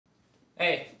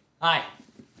Hey, hi.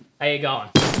 How you going?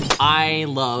 I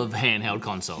love handheld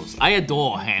consoles. I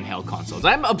adore handheld consoles.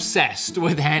 I'm obsessed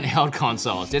with handheld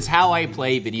consoles. It's how I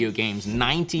play video games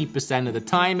 90% of the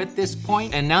time at this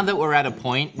point. And now that we're at a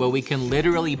point where we can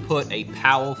literally put a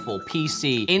powerful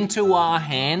PC into our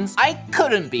hands, I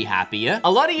couldn't be happier.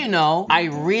 A lot of you know, I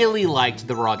really liked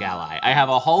the ROG Ally. I have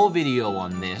a whole video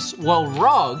on this. Well,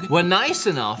 ROG were nice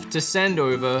enough to send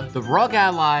over the ROG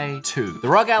Ally 2, the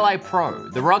ROG Ally Pro,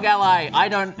 the ROG Ally, I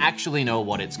don't actually know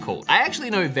what it's called. I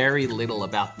actually know very little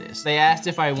about this. They asked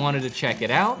if I wanted to check it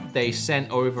out. They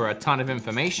sent over a ton of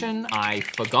information. I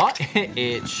forgot.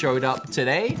 It showed up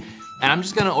today. And I'm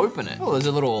just gonna open it. Oh, there's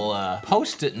a little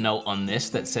post-it note on this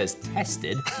that says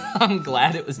tested. I'm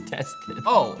glad it was tested.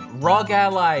 Oh, ROG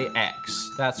Ally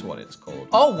X. That's what it's called.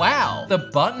 Oh, wow. The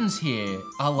buttons here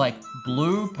are like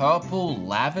blue, purple,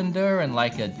 lavender, and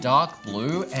like a dark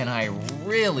blue, and I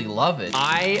really love it.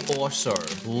 I also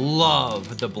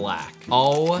love the black.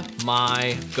 Oh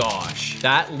my gosh.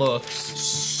 That looks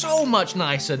so much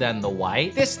nicer than the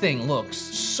white. This thing looks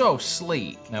so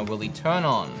sleek. Now, will he turn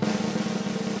on?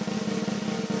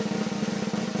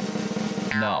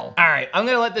 No. All right, I'm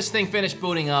gonna let this thing finish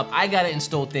booting up. I gotta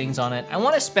install things on it. I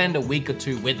wanna spend a week or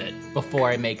two with it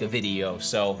before I make a video,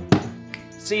 so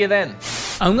see you then.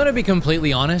 I'm gonna be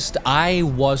completely honest, I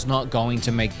was not going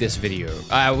to make this video.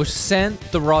 I was sent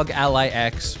the ROG Ally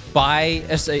X by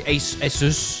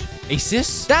Asus.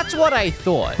 That's what I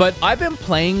thought. But I've been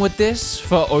playing with this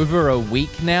for over a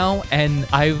week now, and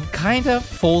I've kind of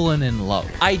fallen in love.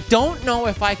 I don't know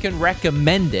if I can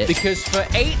recommend it, because for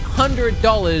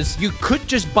 $800, you could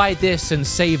just buy this and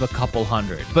save a couple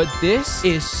hundred. But this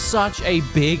is such a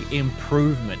big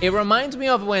improvement. It reminds me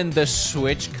of when the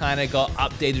Switch kind of got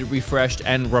updated, refreshed,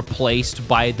 and replaced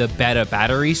by the better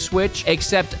battery Switch.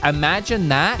 Except imagine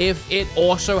that if it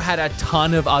also had a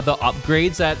ton of other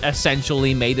upgrades that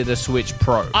essentially made it a Switch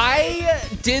Pro. I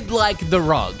did like the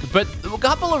ROG, but a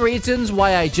couple of reasons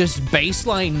why I just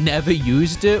baseline never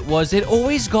used it was it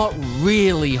always got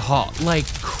really hot, like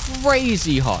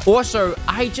crazy hot. Also,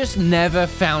 I just never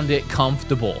found it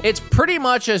comfortable. It's pretty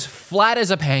much as flat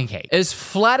as a pancake, as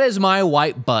flat as my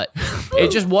white butt. It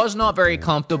just was not very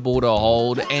comfortable to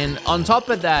hold, and on top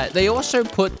of that, they also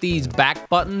put these back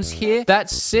buttons here that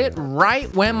sit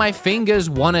right where my fingers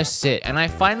want to sit, and I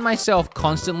find myself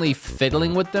constantly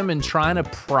fiddling with them and trying to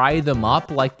pry them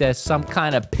up like there's some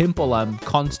kind of pimple I'm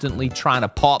constantly trying to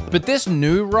pop. But this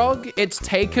new ROG, it's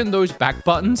taken those back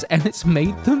buttons and it's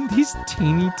made them these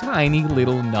teeny tiny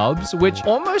little nubs, which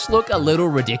almost look a little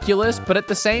ridiculous, but at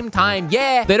the same time,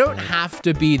 yeah, they don't have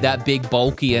to be that big,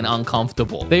 bulky, and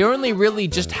uncomfortable. They only really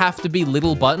just have to be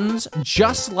little buttons,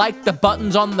 just like the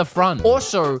buttons on the front.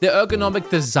 Also, the ergonomic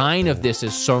design of this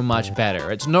is so much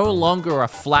better. It's no longer a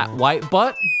flat white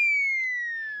butt.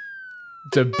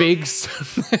 It's a big...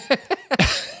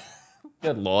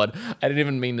 Good Lord, I didn't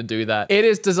even mean to do that. It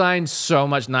is designed so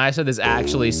much nicer. There's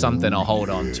actually something to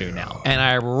hold on to now. And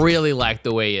I really like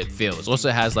the way it feels. Also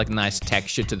has like nice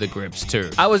texture to the grips too.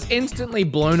 I was instantly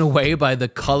blown away by the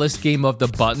color scheme of the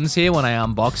buttons here when I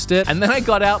unboxed it. And then I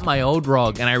got out my old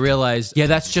ROG and I realized, yeah,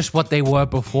 that's just what they were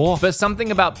before. But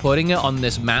something about putting it on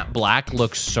this matte black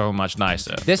looks so much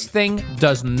nicer. This thing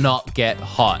does not get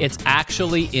hot. It's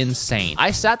actually insane. I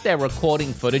sat there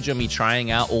recording footage of me trying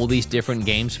out all these different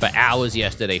games for hours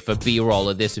yesterday for B-roll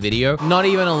of this video. Not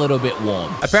even a little bit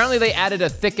warm. Apparently they added a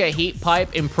thicker heat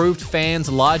pipe, improved fans,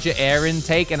 larger air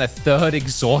intake, and a third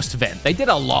exhaust vent. They did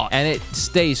a lot, and it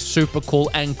stays super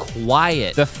cool and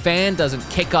quiet. The fan doesn't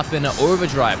kick up in an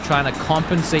overdrive trying to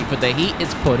compensate for the heat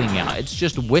it's putting out. It's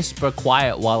just whisper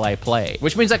quiet while I play,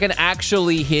 which means I can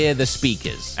actually hear the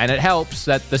speakers. And it helps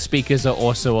that the speakers are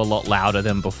also a lot louder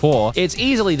than before. It's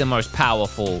easily the most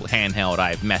powerful handheld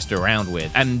I've messed around with,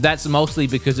 and that's mostly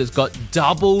because it's got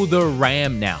double the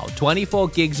RAM now. 24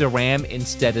 gigs of RAM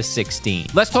instead of 16.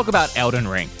 Let's talk about Elden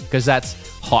Ring, because that's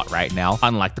hot right now,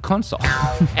 unlike the console.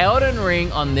 Elden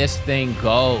Ring on this thing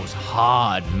goes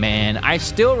hard, man. I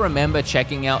still remember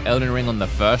checking out Elden Ring on the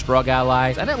first ROG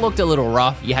Allies, and it looked a little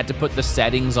rough. You had to put the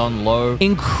settings on low.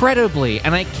 Incredibly,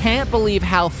 and I can't believe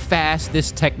how fast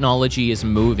this technology is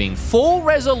moving. Full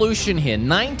resolution here,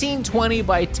 1920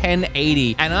 by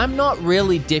 1080, and I'm not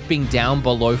really dipping down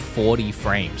below 40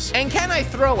 frames. And can I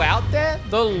throw out there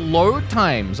the load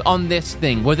times on this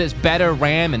thing with its better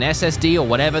RAM and SSD or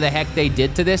whatever the heck they did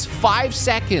did to this, 5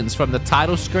 seconds from the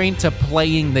title screen to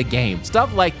playing the game.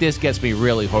 Stuff like this gets me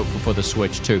really hopeful for the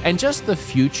Switch too. And just the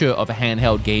future of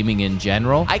handheld gaming in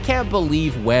general, I can't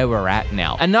believe where we're at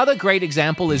now. Another great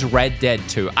example is Red Dead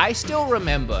 2. I still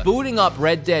remember booting up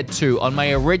Red Dead 2 on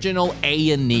my original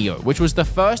Aya Neo, which was the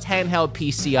first handheld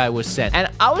PC I was sent. And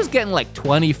I was getting like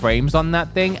 20 frames on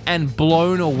that thing and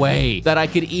blown away that I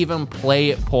could even play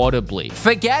it portably.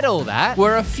 Forget all that.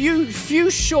 We're a few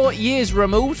short years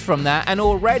removed from that and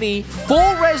already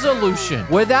full resolution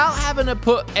without having to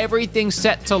put everything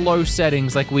set to low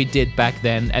settings like we did back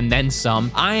then and then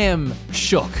some. I am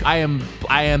shook. I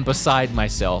am beside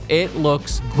myself. It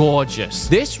looks gorgeous.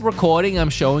 This recording I'm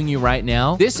showing you right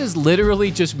now, this is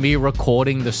literally just me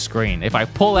recording the screen. If I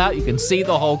pull out, you can see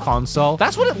the whole console.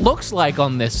 That's what it looks like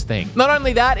on this thing. Not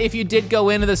only that, if you did go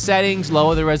into the settings,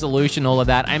 lower the resolution, all of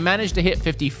that, I managed to hit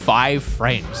 55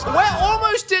 frames. We're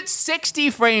almost at 60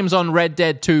 frames on Red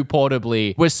Dead 2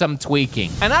 portably with some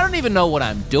tweaking. And I don't even know what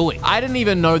I'm doing. I didn't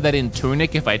even know that in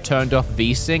Tunic, if I turned off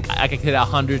VSync, I could hit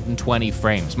 120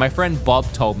 frames. My friend Bob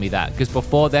told me that because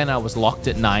before then I was locked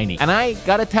at 90. And I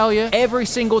gotta tell you, every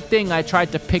single thing I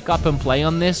tried to pick up and play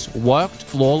on this worked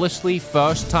flawlessly,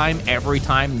 first time, every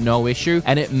time, no issue.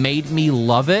 And it made me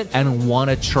love it and want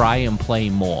to try and play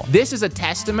more. This is a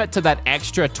testament to that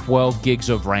extra 12 gigs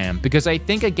of RAM because I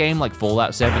think a game like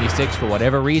Fallout 76, for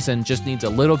whatever reason, just needs a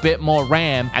little bit more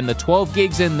RAM, and the 12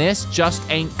 gigs in this just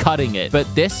ain't cutting it.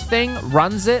 But this thing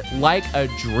runs it like a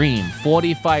dream.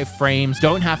 45 frames,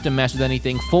 don't have to mess with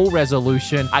anything, full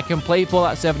resolution. I can play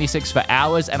Fallout 76 for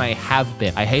hours, and I have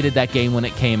been. I hated that game when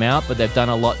it came out, but they've done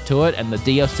a lot to it, and the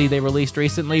DLC they released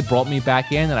recently brought me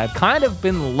back in, and I've kind of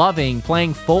been loving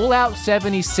playing Fallout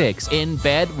 76 in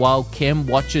bed while Kim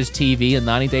watches TV and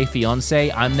 90 Day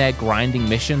Fiancé. I'm there grinding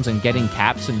missions and getting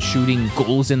caps and shooting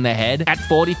ghouls in the head at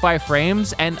 45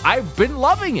 frames, and I've been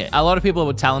loving it. A lot of people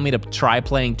were telling me to try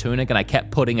playing Tunic, and I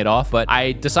kept putting it off, but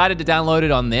I decided to download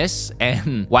it on this,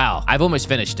 and wow, I've almost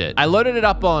finished it. I loaded it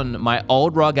up on my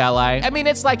old ROG Ally. I mean,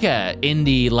 it's like a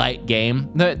indie light game.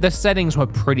 The settings were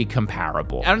pretty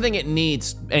comparable. I don't think it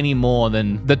needs any more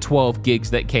than the 12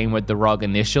 gigs that came with the ROG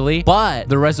initially, but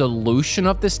the resolution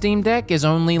of the Steam Deck is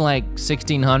only like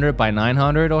 1600 by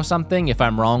 900 or something. If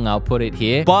I'm wrong, I'll put it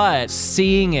here. But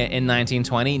seeing it in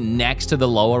 1920 next to the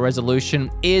lower resolution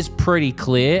is pretty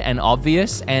clear and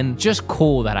obvious, and just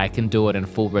cool that I can do it in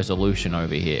full resolution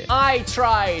over here. I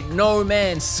tried No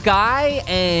Man's Sky,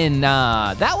 and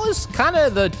that was kind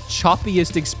of the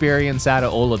choppiest experience out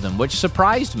of all of them, which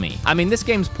surprised me. I mean, this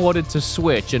game's ported to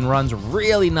Switch and runs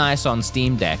really nice on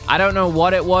Steam Deck. I don't know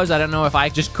what it was. I don't know if I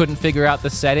just couldn't figure out the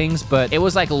settings, but it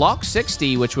was like lock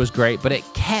 60, which was great, but it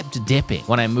kept dipping.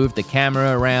 When I moved the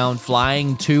camera around,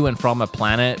 flying to and from a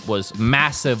planet was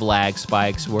massive lag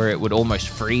spikes where it would almost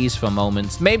freeze for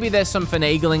moments. Maybe there's some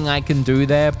finagling I can do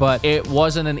there, but it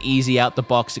wasn't an easy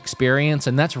out-the-box experience,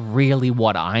 and that's really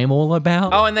what I'm all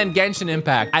about. Oh, and then Genshin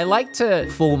Impact. I like to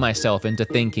fool myself into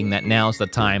thinking that now's the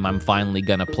time I'm finally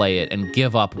gonna play it and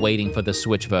give up waiting for the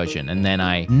Switch version, and then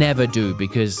I never do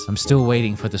because I'm still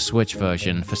waiting for the Switch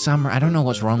version. For some, I don't know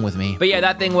what's wrong with me. But yeah,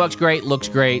 that thing works great, looks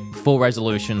great, full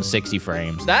resolution, 60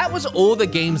 frames. That was all the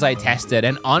games I tested,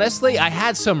 and honestly, I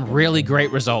had some really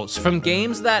great results from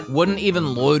games that wouldn't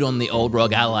even load on the old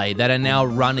ROG Ally that are now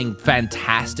running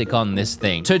fantastic on this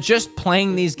thing, to just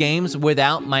playing these games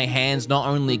without my hands not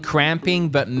only cramping,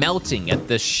 but melting at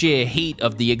the sheer heat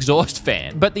of the exhaust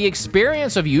fan. But the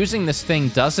experience of using this thing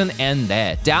doesn't end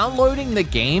there. Downloading the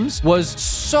games was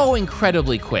so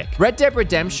incredibly quick. Red Dead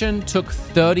Redemption took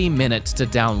 30 minutes to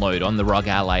download on the ROG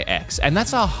Ally X, and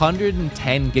that's a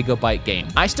 110 gigabyte game.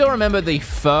 I still remember the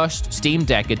first Steam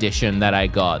Deck edition that I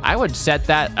got. I would set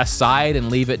that aside and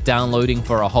leave it downloading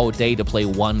for a whole day to play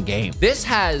one game. This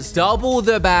has double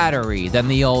the battery than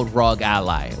the old ROG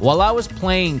Ally. While I was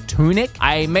playing Tunic,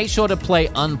 I made sure to play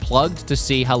unplugged to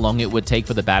see how long it would take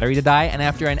for the battery to die, and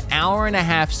after an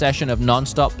hour-and-a-half session of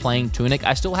non-stop playing Tunic,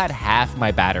 I still had half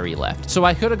my battery left. So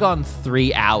I could have gone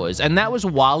 3 hours, and that was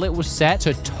while it was set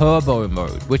to turbo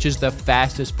mode, which is the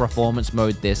fastest performance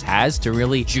mode this has to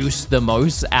really juice the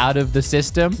most out of the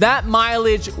system. That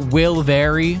mileage will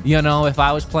vary. You know, if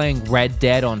I was playing Red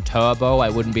Dead on turbo, I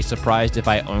wouldn't be surprised if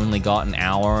I only got an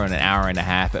hour and an hour and a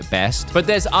half at best. But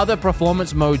there's other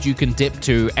performance modes you can dip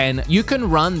to, and you can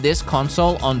run this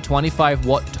console on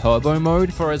 25-watt turbo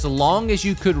mode for as long as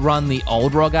you could run the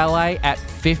old ROG Ally at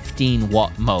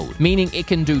 15-watt mode, meaning it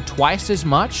can do twice as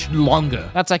much longer.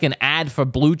 That's like an ad mad for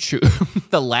Bluetooth.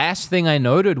 The last thing I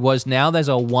noted was now there's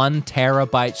a 1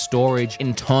 terabyte storage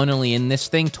internally in this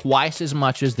thing, twice as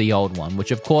much as the old one,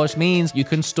 which of course means you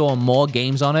can store more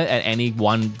games on it at any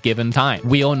one given time.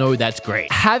 We all know that's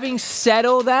great. Having said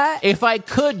all that, if I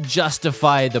could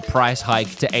justify the price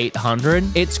hike to 800,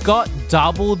 it's got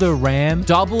double the RAM,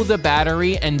 double the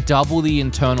battery, and double the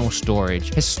internal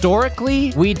storage.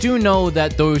 Historically, we do know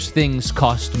that those things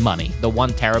cost money. The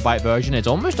 1 terabyte version is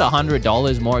almost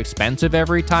 $100 more expensive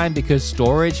every time because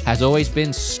storage has always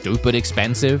been stupid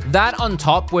expensive. That on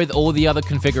top with all the other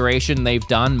configuration they've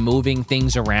done, moving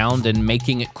things around and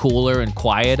making it cooler and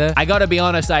quieter, I gotta be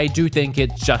honest, I do think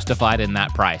it's justified in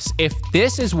that price. If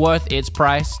this is worth its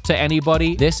price to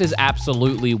anybody, this is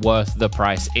absolutely worth the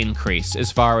price increase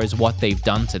as far as what they've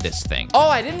done to this thing. Oh,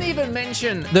 I didn't even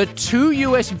mention the 2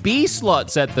 USB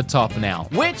slots at the top now,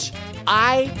 which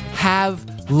I have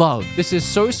loved. This is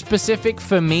so specific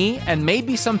for me and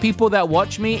maybe some people that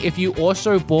watch me if you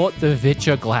also bought the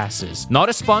Witcher glasses. Not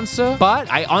a sponsor, but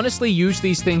I honestly use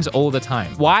these things all the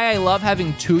time. Why I love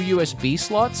having 2 USB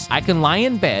slots, I can lie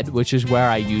in bed, which is where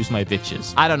I use my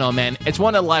Witchers. I don't know, man. It's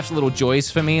one of life's little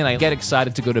joys for me, and I get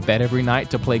excited to go to bed every night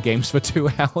to play games for 2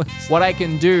 hours. What I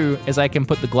can do is I can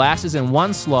put the glasses in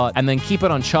one slot and then keep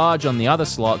it on charge on the other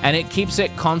slot, and it keeps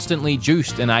it constantly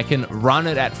juiced, and I can run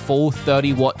it at full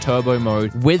 30-watt turbo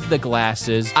mode with the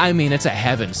glasses. I mean, it's a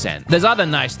heaven sent. There's other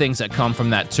nice things that come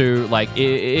from that too. Like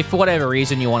if for whatever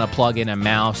reason you want to plug in a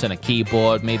mouse and a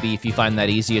keyboard, maybe if you find that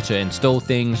easier to install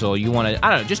things, or you want to, I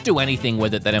don't know, just do anything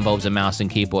with it that involves a mouse and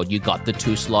keyboard, you got the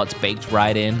 2 slots baked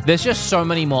right in. There's just so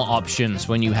many more options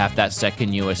when you have that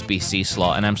second USB-C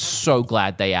slot, and I'm so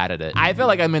glad they added it. I feel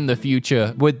like I'm in the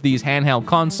future with these handheld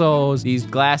consoles, these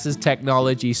glasses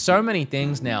technology, so many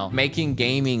things now, making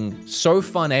gaming so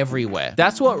fun everywhere.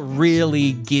 That's what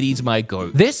really giddies my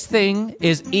goat. This thing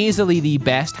is easily the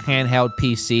best handheld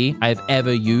PC I've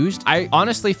ever used. I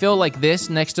honestly feel like this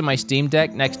next to my Steam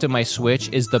Deck, next to my Switch,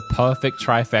 is the perfect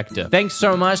trifecta. Thanks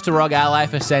so much to ROG Ally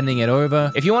for sending it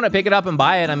over. If you want to pick it up and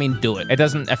buy it, I mean, do it. It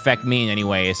doesn't affect me in any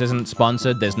way. This isn't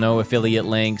sponsored. There's no affiliate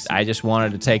links. I just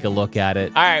wanted to take a look at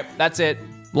it. All right, that's it.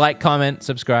 Like, comment,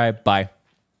 subscribe. Bye.